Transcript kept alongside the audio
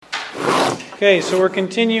Okay, so we're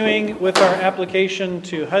continuing with our application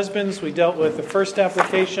to husbands. We dealt with the first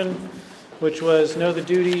application, which was know the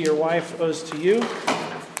duty your wife owes to you.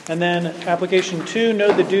 And then application 2,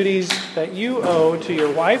 know the duties that you owe to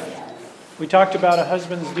your wife. We talked about a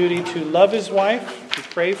husband's duty to love his wife, to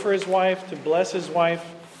pray for his wife, to bless his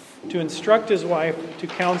wife, to instruct his wife, to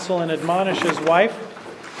counsel and admonish his wife.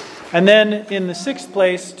 And then in the 6th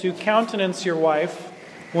place, to countenance your wife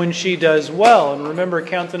when she does well. And remember,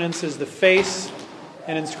 countenance is the face,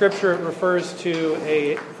 and in Scripture it refers to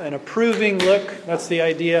an approving look. That's the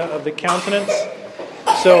idea of the countenance.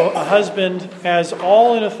 So a husband has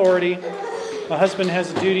all in authority. A husband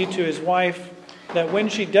has a duty to his wife that when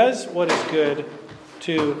she does what is good,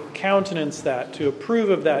 to countenance that, to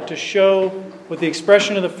approve of that, to show with the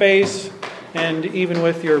expression of the face and even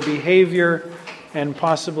with your behavior, and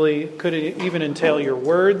possibly could it even entail your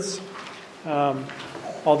words.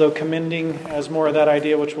 Although commending has more of that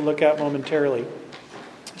idea, which we'll look at momentarily.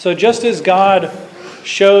 So just as God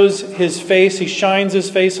shows His face, He shines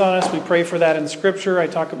His face on us. We pray for that in Scripture. I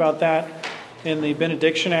talk about that in the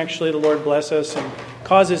benediction, actually. The Lord bless us and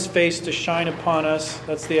cause His face to shine upon us.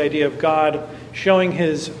 That's the idea of God showing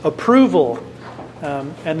His approval.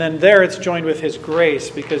 And then there it's joined with His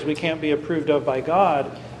grace, because we can't be approved of by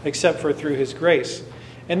God except for through His grace.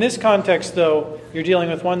 In this context, though, you're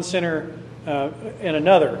dealing with one sinner and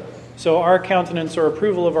another. So our countenance or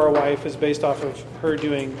approval of our wife is based off of her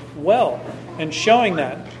doing well and showing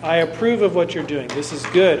that I approve of what you're doing. This is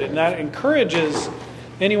good. And that encourages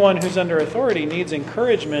anyone who's under authority, needs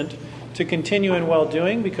encouragement to continue in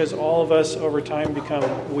well-doing, because all of us over time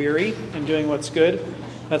become weary in doing what's good.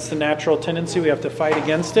 That's the natural tendency. We have to fight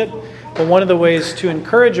against it. But one of the ways to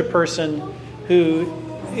encourage a person who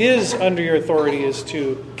is under your authority is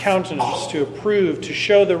to countenance, to approve, to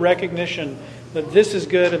show the recognition that this is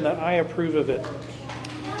good and that I approve of it.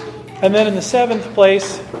 And then in the 7th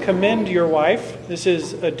place, commend your wife. This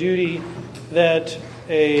is a duty that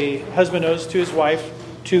a husband owes to his wife,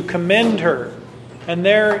 to commend her. And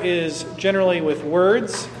there is generally with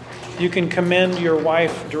words. You can commend your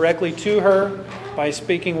wife directly to her by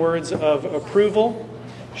speaking words of approval,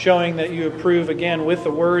 showing that you approve, again, with the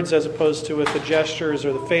words as opposed to with the gestures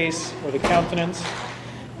or the face or the countenance.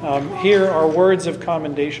 Here are words of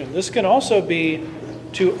commendation. This can also be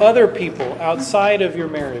to other people outside of your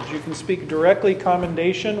marriage. You can speak directly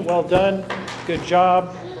commendation, well done, good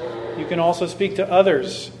job. You can also speak to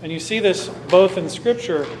others. And you see this both in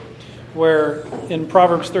Scripture, where in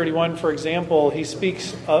Proverbs 31, for example, he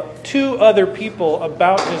speaks to other people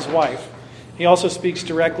about his wife. He also speaks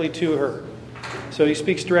directly to her. So he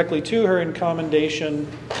speaks directly to her in commendation.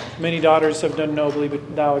 Many daughters have done nobly,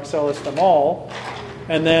 but thou excellest them all.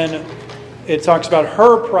 And then it talks about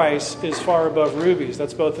her price is far above rubies.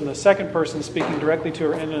 That's both in the second person speaking directly to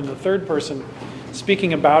her and in the third person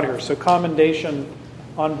speaking about her. So commendation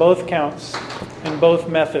on both counts and both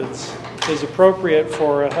methods is appropriate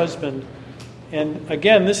for a husband. And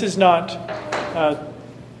again, this is not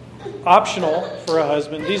optional for a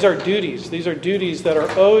husband. These are duties. These are duties that are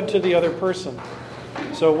owed to the other person.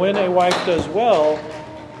 So when a wife does well,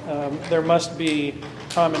 there must be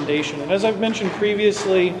commendation. And as I've mentioned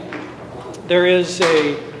previously, there is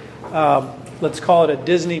let's call it a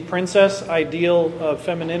Disney princess ideal of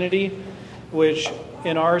femininity, which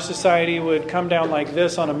in our society would come down like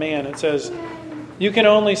this on a man. It says, you can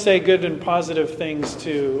only say good and positive things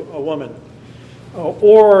to a woman.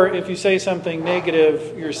 Or if you say something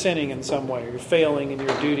negative, you're sinning in some way. You're failing in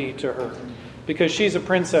your duty to her. Because she's a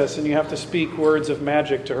princess and you have to speak words of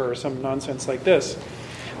magic to her or some nonsense like this.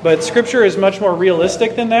 But Scripture is much more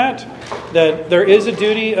realistic than that there is a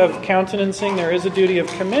duty of countenancing, there is a duty of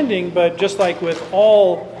commending, but just like with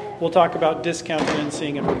all, we'll talk about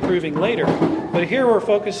discountenancing and reproving later. But here we're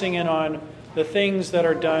focusing in on the things that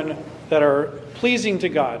are done that are pleasing to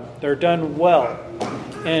God. They're done well.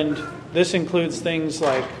 And this includes things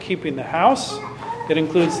like keeping the house. It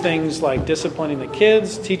includes things like disciplining the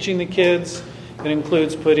kids, teaching the kids. It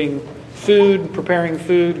includes putting food, preparing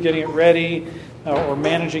food, getting it ready, or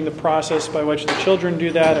managing the process by which the children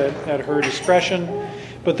do that at her discretion.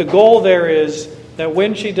 But the goal there is that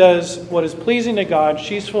when she does what is pleasing to God,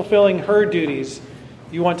 she's fulfilling her duties.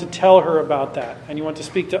 You want to tell her about that, and you want to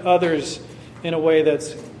speak to others in a way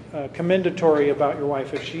that's commendatory about your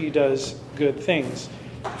wife if she does good things.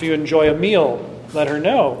 If you enjoy a meal, let her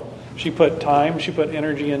know. She put time, she put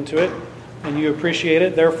energy into it, and you appreciate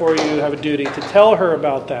it. Therefore, you have a duty to tell her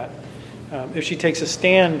about that. If she takes a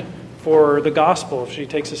stand for the gospel, if she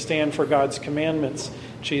takes a stand for God's commandments,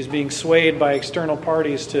 she's being swayed by external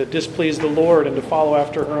parties to displease the Lord and to follow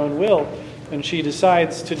after her own will, and she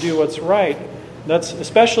decides to do what's right, That's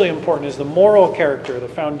especially important, is the moral character, the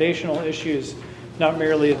foundational issues, not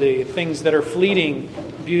merely the things that are fleeting.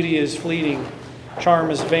 Beauty is fleeting, charm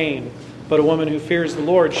is vain. But a woman who fears the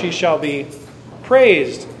Lord, she shall be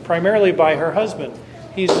praised primarily by her husband.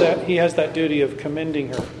 He has that duty of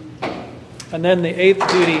commending her. And then the eighth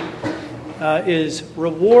duty is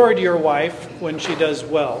reward your wife when she does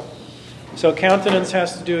well. So countenance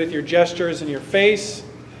has to do with your gestures and your face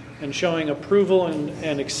and showing approval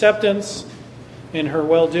and acceptance in her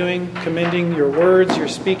well-doing, commending your words, your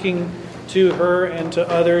speaking to her and to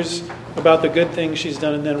others about the good things she's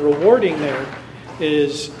done. And then rewarding there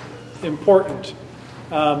is important.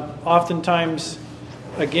 Oftentimes,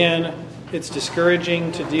 again, it's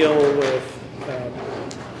discouraging to deal with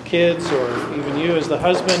kids or even you as the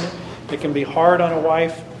husband. It can be hard on a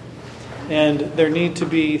wife. And there need to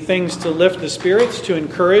be things to lift the spirits, to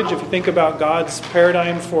encourage. If you think about God's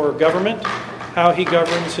paradigm for government, how He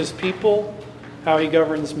governs His people, how He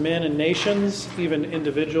governs men and nations, even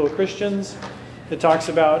individual Christians, it talks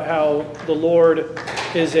about how the Lord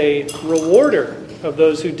is a rewarder of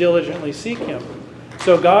those who diligently seek Him.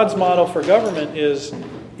 So God's model for government is,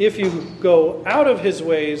 if you go out of His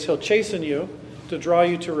ways, He'll chasten you to draw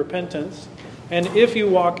you to repentance. And if you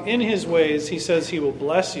walk in His ways, He says He will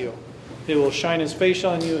bless you. He will shine His face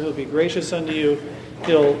on you. He'll be gracious unto you.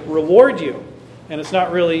 He'll reward you. And it's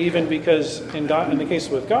not really even because, in the case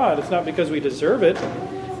with God, it's not because we deserve it,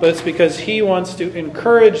 but it's because He wants to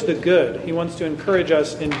encourage the good. He wants to encourage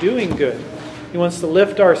us in doing good. He wants to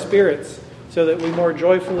lift our spirits so that we more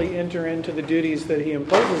joyfully enter into the duties that He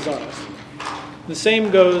imposes on us. The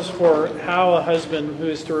same goes for how a husband who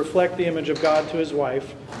is to reflect the image of God to his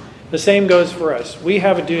wife. The same goes for us. We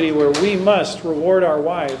have a duty where we must reward our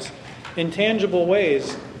wives in tangible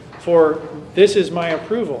ways, for this is my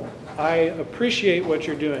approval. I appreciate what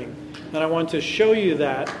you're doing, and I want to show you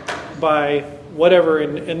that by whatever,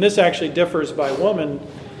 and this actually differs by woman,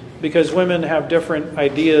 because women have different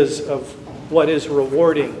ideas of what is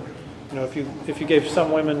rewarding. You know, if you gave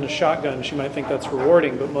some women a shotgun, she might think that's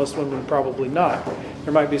rewarding, but most women probably not.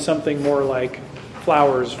 There might be something more like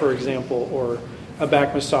flowers, for example, or a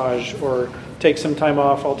back massage, or take some time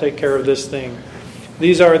off, I'll take care of this thing.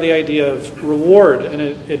 These are the idea of reward, and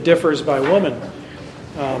it differs by woman.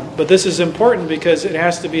 But this is important because it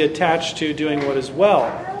has to be attached to doing what is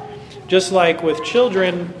well. Just like with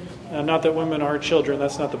children, not that women are children,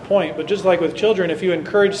 that's not the point, but just like with children, if you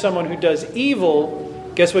encourage someone who does evil,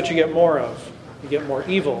 guess what you get more of? You get more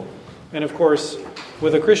evil. And of course,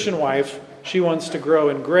 with a Christian wife, she wants to grow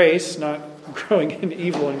in grace, not growing in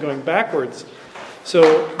evil and going backwards.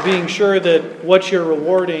 So being sure that what you're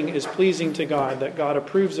rewarding is pleasing to God, that God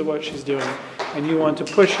approves of what she's doing, and you want to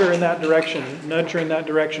push her in that direction, nudge her in that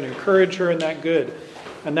direction, encourage her in that good.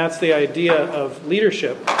 And that's the idea of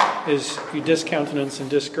leadership, is you discountenance and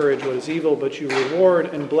discourage what is evil, but you reward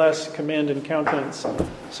and bless, commend, and countenance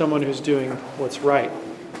someone who's doing what's right.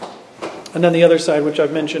 And then the other side, which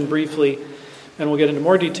I've mentioned briefly, and we'll get into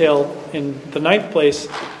more detail in the ninth place,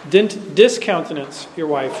 discountenance your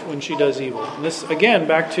wife when she does evil. And this, again,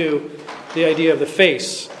 back to the idea of the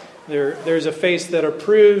face. There's a face that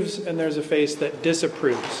approves and there's a face that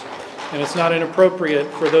disapproves. And it's not inappropriate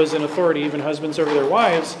for those in authority, even husbands over their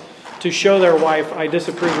wives, to show their wife, I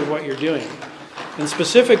disapprove of what you're doing. And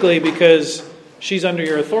specifically because she's under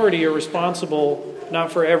your authority, you're responsible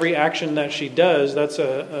not for every action that she does. That's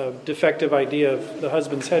a defective idea of the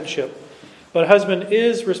husband's headship. But a husband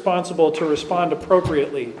is responsible to respond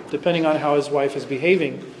appropriately, depending on how his wife is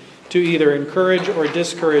behaving, to either encourage or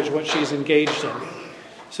discourage what she's engaged in.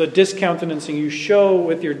 So discountenancing, you show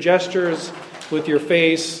with your gestures, with your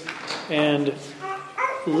face, and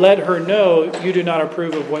let her know you do not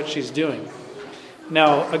approve of what she's doing.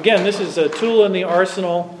 Now, again, this is a tool in the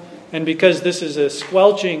arsenal, and because this is a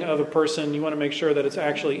squelching of a person, you want to make sure that it's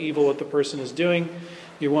actually evil what the person is doing.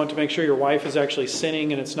 You want to make sure your wife is actually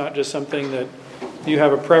sinning, and it's not just something that you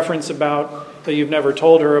have a preference about, that you've never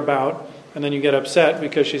told her about, and then you get upset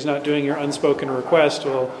because she's not doing your unspoken request.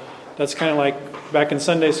 Well, that's kind of like back in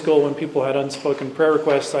Sunday school when people had unspoken prayer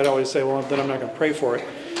requests. I'd always say, well, then I'm not going to pray for it.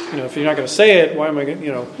 You know, if you're not going to say it, why am I going to,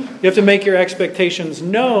 you have to make your expectations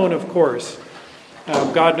known, of course.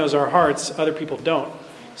 God knows our hearts, other people don't.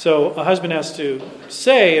 So a husband has to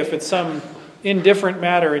say, if it's some indifferent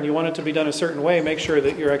matter and you want it to be done a certain way, make sure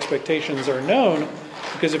that your expectations are known,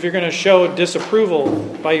 because if you're going to show disapproval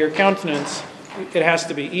by your countenance, it has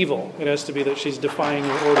to be evil. It has to be that she's defying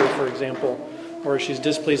your order, for example, or she's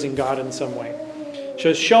displeasing God in some way.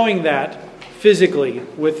 So showing that physically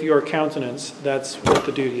with your countenance, that's what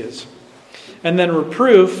the duty is. And then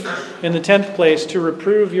reproof, in the 10th place, to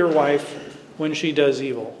reprove your wife when she does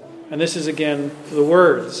evil. And this is, again, the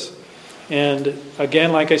words. And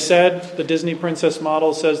again, like I said, the Disney princess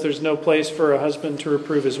model says there's no place for a husband to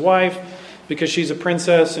reprove his wife because she's a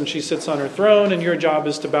princess and she sits on her throne and your job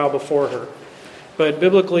is to bow before her. But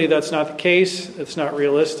biblically, that's not the case. It's not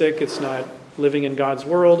realistic. It's not living in God's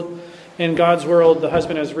world. In God's world, the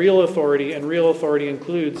husband has real authority, and real authority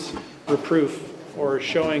includes reproof or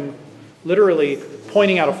showing, literally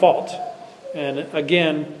pointing out a fault. And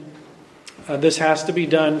again, this has to be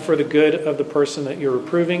done for the good of the person that you're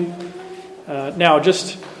reproving. Now,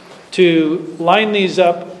 just to line these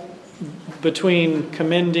up between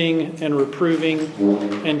commending and reproving,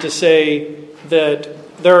 and to say that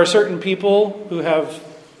there are certain people who have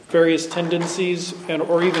various tendencies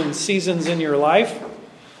or even seasons in your life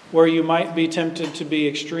where you might be tempted to be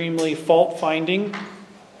extremely fault-finding,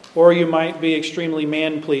 or you might be extremely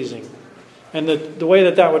man-pleasing. And the way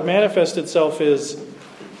that would manifest itself is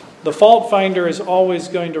the fault finder is always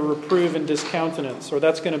going to reprove and discountenance, or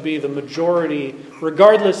that's going to be the majority,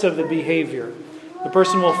 regardless of the behavior. The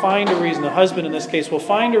person will find a reason, the husband in this case, will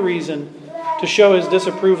find a reason to show his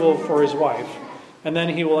disapproval for his wife. And then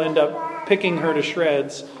he will end up picking her to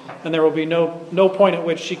shreds, and there will be no point at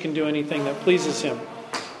which she can do anything that pleases him.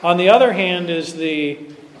 On the other hand is the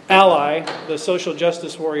ally, the social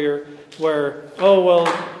justice warrior, where,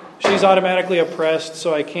 she's automatically oppressed,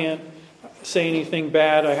 so I can't say anything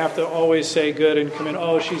bad. I have to always say good and come in.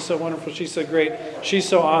 Oh, she's so wonderful. She's so great. She's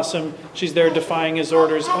so awesome. She's there defying his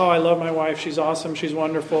orders. Oh, I love my wife. She's awesome. She's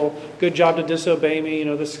wonderful. Good job to disobey me.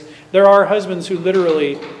 There are husbands who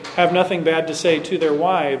literally have nothing bad to say to their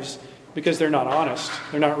wives because they're not honest.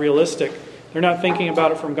 They're not realistic. They're not thinking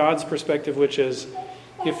about it from God's perspective, which is,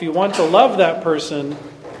 if you want to love that person,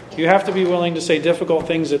 you have to be willing to say difficult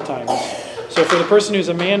things at times. So for the person who's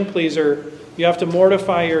a man-pleaser, you have to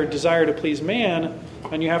mortify your desire to please man,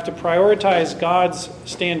 and you have to prioritize God's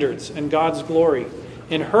standards and God's glory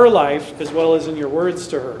in her life as well as in your words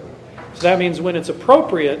to her. So that means when it's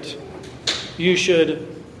appropriate, you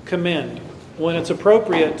should commend. When it's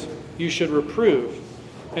appropriate, you should reprove.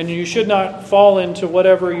 And you should not fall into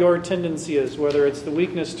whatever your tendency is, whether it's the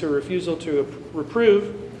weakness to refusal to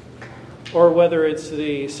reprove, or whether it's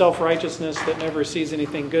the self-righteousness that never sees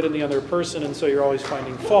anything good in the other person, and so you're always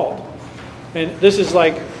finding fault. And this is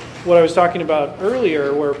like what I was talking about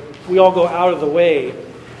earlier, where we all go out of the way.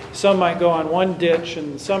 Some might go on one ditch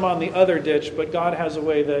and some on the other ditch, but God has a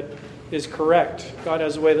way that is correct. God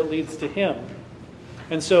has a way that leads to Him.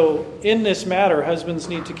 And so in this matter, husbands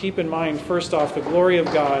need to keep in mind, first off, the glory of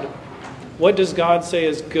God. What does God say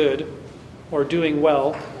is good or doing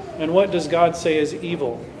well? And what does God say is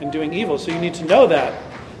evil and doing evil? So you need to know that.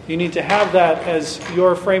 You need to have that as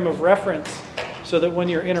your frame of reference, so that when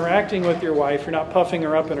you're interacting with your wife, you're not puffing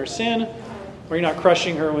her up in her sin, or you're not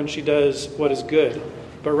crushing her when she does what is good.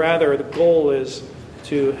 But rather, the goal is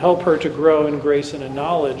to help her to grow in grace and in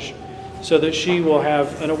knowledge, so that she will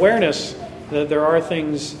have an awareness that there are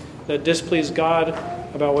things that displease God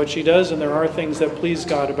about what she does, and there are things that please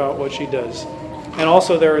God about what she does. And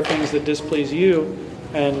also there are things that displease you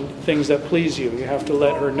and things that please you. You have to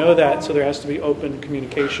let her know that, so there has to be open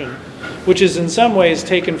communication, which is in some ways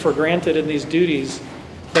taken for granted in these duties,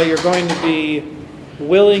 that you're going to be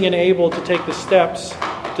willing and able to take the steps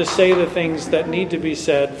to say the things that need to be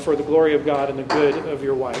said for the glory of God and the good of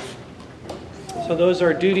your wife. So those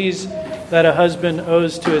are duties that a husband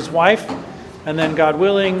owes to his wife. And then, God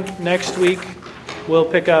willing, next week we'll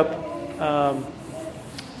pick up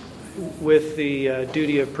with the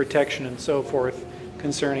duty of protection and so forth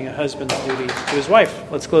concerning a husband's duty to his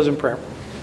wife. Let's close in prayer.